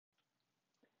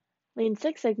Lean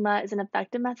Six Sigma is an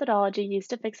effective methodology used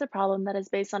to fix a problem that is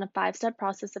based on a five-step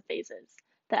process of phases.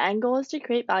 The end goal is to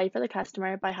create value for the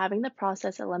customer by having the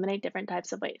process eliminate different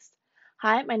types of waste.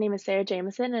 Hi, my name is Sarah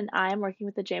Jamieson, and I am working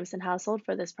with the Jamieson household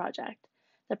for this project.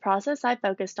 The process I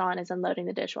focused on is unloading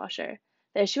the dishwasher.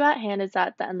 The issue at hand is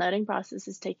that the unloading process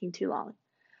is taking too long.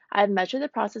 I have measured the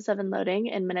process of unloading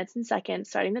in minutes and seconds,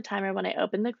 starting the timer when I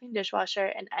open the clean dishwasher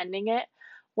and ending it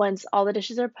once all the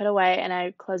dishes are put away and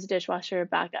I close the dishwasher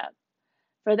back up.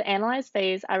 For the analyze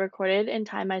phase, I recorded and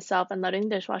timed myself unloading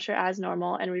the dishwasher as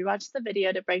normal and rewatched the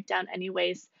video to break down any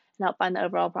waste and help find the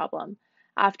overall problem.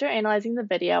 After analyzing the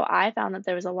video, I found that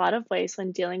there was a lot of waste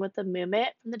when dealing with the movement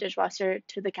from the dishwasher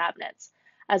to the cabinets,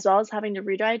 as well as having to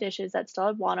redry dishes that still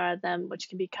had water on them, which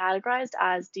can be categorized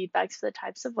as defects for the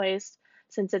types of waste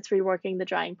since it's reworking the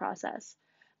drying process.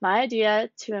 My idea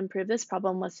to improve this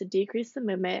problem was to decrease the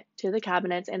movement to the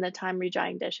cabinets and the time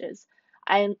redrying dishes.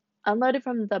 I unloaded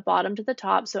from the bottom to the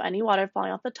top so any water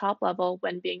falling off the top level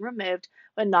when being removed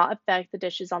would not affect the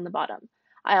dishes on the bottom.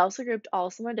 I also grouped all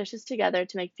similar dishes together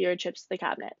to make fewer trips to the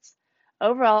cabinets.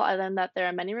 Overall, I learned that there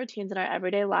are many routines in our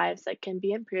everyday lives that can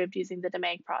be improved using the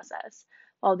DMAIC process.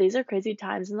 While these are crazy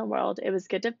times in the world, it was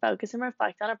good to focus and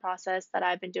reflect on a process that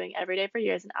I've been doing every day for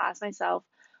years and ask myself,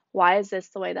 why is this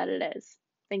the way that it is?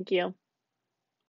 Thank you.